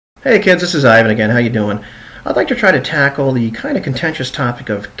Hey kids, this is Ivan again. How you doing? I'd like to try to tackle the kind of contentious topic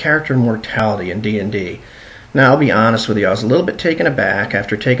of character mortality in D&D. Now, I'll be honest with you, I was a little bit taken aback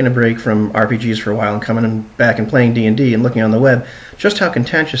after taking a break from RPGs for a while and coming back and playing D&D and looking on the web just how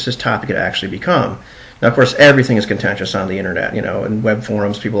contentious this topic had actually become. Now, of course, everything is contentious on the internet, in web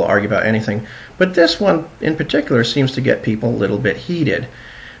forums, people argue about anything, but this one in particular seems to get people a little bit heated.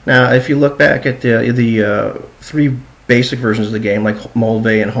 Now, if you look back at the three basic versions of the game, like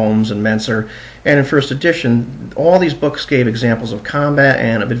Mulvey and Holmes and Menser, and in first edition, all these books gave examples of combat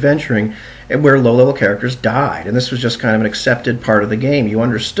and of adventuring where low-level characters died, and this was just kind of an accepted part of the game. You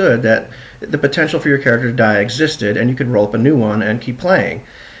understood that the potential for your character to die existed, and you could roll up a new one and keep playing.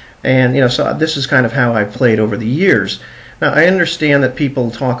 And so this is kind of how I've played over the years. Now, I understand that people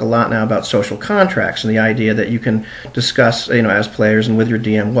talk a lot now about social contracts and the idea that you can discuss, as players and with your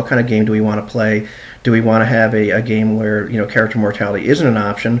DM, what kind of game do we want to play? Do we want to have a game where, character mortality isn't an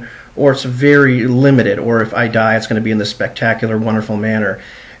option, or it's very limited, or if I die, it's going to be in this spectacular, wonderful manner?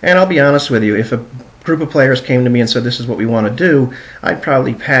 And I'll be honest with you, if a group of players came to me and said, this is what we want to do, I'd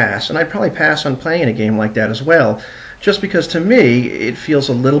probably pass. And I'd probably pass on playing a game like that as well, just because to me it feels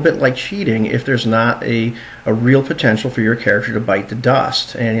a little bit like cheating if there's not a real potential for your character to bite the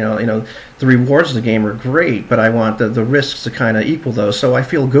dust. And the rewards of the game are great, but I want the risks to kind of equal those, so I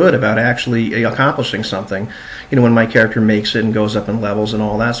feel good about actually accomplishing something when my character makes it and goes up in levels and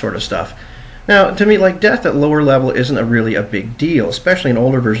all that sort of stuff. Now, to me, like, death at lower level isn't really a big deal, especially in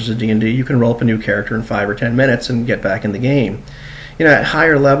older versions of D&D. You can roll up a new character in 5 or 10 minutes and get back in the game. At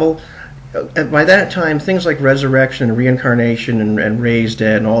higher level, by that time, things like resurrection and reincarnation and raise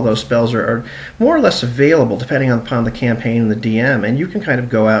dead and all those spells are more or less available depending upon the campaign and the DM, and you can kind of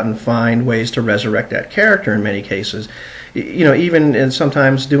go out and find ways to resurrect that character in many cases. Even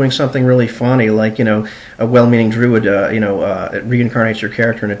sometimes doing something really funny, like a well-meaning druid, reincarnates your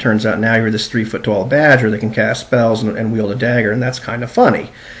character, and it turns out now you're this 3-foot-tall badger that can cast spells and wield a dagger, and that's kind of funny.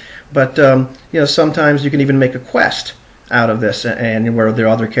 But sometimes you can even make a quest out of this, and where the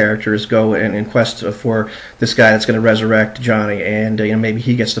other characters go in quest for this guy that's going to resurrect Johnny, and maybe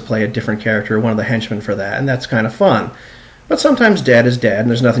he gets to play a different character, one of the henchmen for that, and that's kind of fun. But sometimes dead is dead, and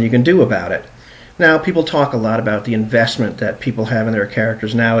there's nothing you can do about it. Now, people talk a lot about the investment that people have in their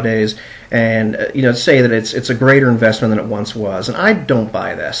characters nowadays, and say that it's a greater investment than it once was, and I don't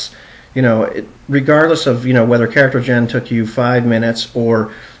buy this. Regardless of whether character gen took you 5 minutes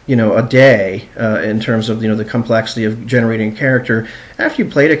or a day, in terms of the complexity of generating a character, after you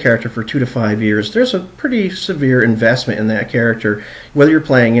played a character for 2 to 5 years, there's a pretty severe investment in that character, whether you're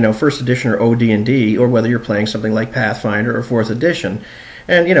playing first edition or OD&D, or whether you're playing something like Pathfinder or 4th edition.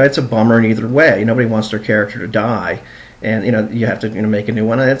 And it's a bummer in either way. Nobody wants their character to die, and you have to make a new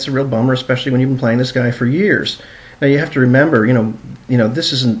one, and it's a real bummer, especially when you've been playing this guy for years. Now, you have to remember,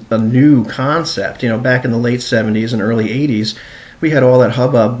 this isn't a new concept. Back in the late 70s and early 80s, we had all that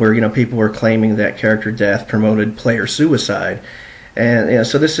hubbub where people were claiming that character death promoted player suicide, and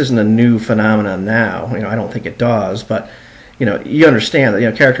so this isn't a new phenomenon now. I don't think it does, but you understand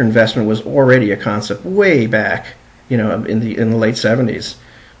that character investment was already a concept way back in the late 70s,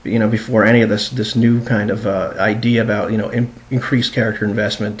 before any of this new kind of idea about increased character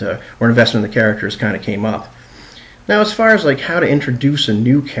investment or investment in the characters kind of came up. Now, as far as like how to introduce a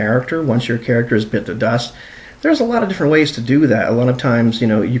new character once your character has bit the dust, there's a lot of different ways to do that. A lot of times,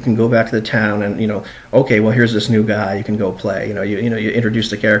 you can go back to the town and, okay, well, here's this new guy, you can go play. You introduce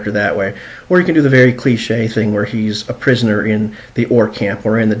the character that way. Or you can do the very cliche thing where he's a prisoner in the orc camp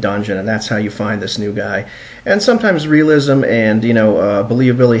or in the dungeon, and that's how you find this new guy. And sometimes realism and,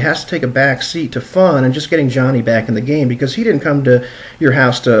 believability has to take a back seat to fun and just getting Johnny back in the game, because he didn't come to your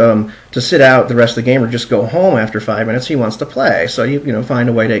house to sit out the rest of the game or just go home after 5 minutes. He wants to play. So you find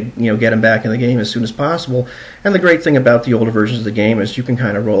a way to get him back in the game as soon as possible. And the great thing about the older versions of the game is you can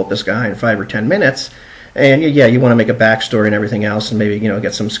kind of roll up this guy in 5 or 10 minutes, and yeah, you want to make a backstory and everything else, and maybe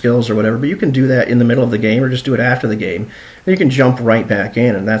get some skills or whatever. But you can do that in the middle of the game, or just do it after the game, and you can jump right back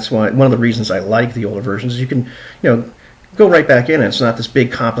in. And that's why one of the reasons I like the older versions is you can go right back in, and it's not this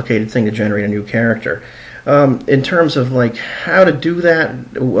big complicated thing to generate a new character. In terms of like how to do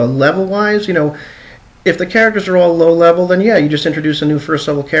that level wise, if the characters are all low level, then yeah, you just introduce a new first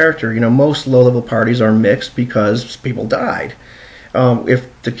level character. Most low level parties are mixed because people died.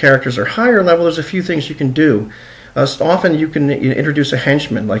 If the characters are higher level, there's a few things you can do. Often you can introduce a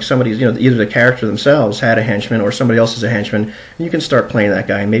henchman, like somebody's, either the character themselves had a henchman or somebody else is a henchman, and you can start playing that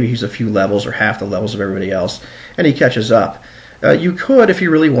guy, and maybe he's a few levels or half the levels of everybody else, and he catches up. You could, if you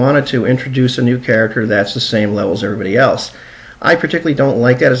really wanted to, introduce a new character that's the same level as everybody else. I particularly don't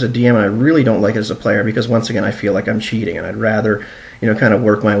like that as a DM, and I really don't like it as a player, because once again I feel like I'm cheating, and I'd rather kind of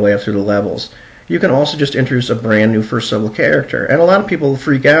work my way up through the levels. You can also just introduce a brand new first level character. And a lot of people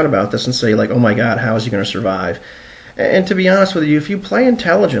freak out about this and say, like, oh my god, how is he going to survive? And to be honest with you, if you play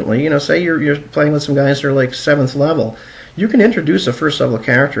intelligently, say you're playing with some guys that are like 7th level, you can introduce a first level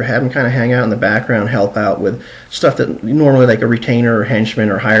character, have him kind of hang out in the background, help out with stuff that normally like a retainer or henchman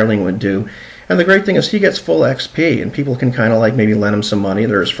or hireling would do. And the great thing is he gets full XP, and people can kind of like maybe lend him some money.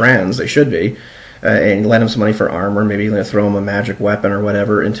 They're his friends, they should be. And lend him some money for armor, maybe throw him a magic weapon or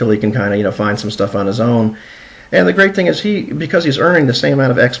whatever until he can kind of find some stuff on his own. And the great thing is because he's earning the same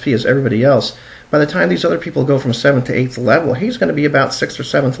amount of XP as everybody else, by the time these other people go from 7th to 8th level, he's going to be about 6th or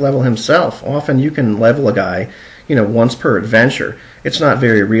 7th level himself. Often you can level a guy, once per adventure. It's not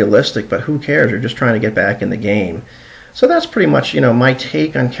very realistic, but who cares? You're just trying to get back in the game. So that's pretty much, my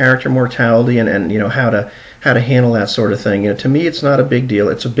take on character mortality and how to handle that sort of thing. To me, it's not a big deal.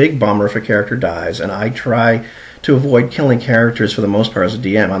 It's a big bummer if a character dies, and I try to avoid killing characters for the most part as a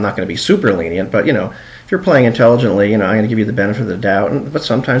DM. I'm not going to be super lenient, but if you're playing intelligently, I'm going to give you the benefit of the doubt. But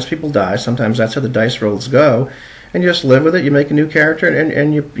sometimes people die. Sometimes that's how the dice rolls go, and you just live with it. You make a new character,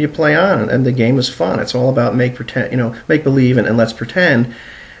 and you play on, and the game is fun. It's all about make believe, and let's pretend,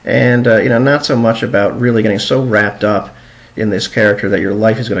 and not so much about really getting so wrapped up in this character that your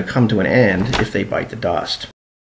life is going to come to an end if they bite the dust.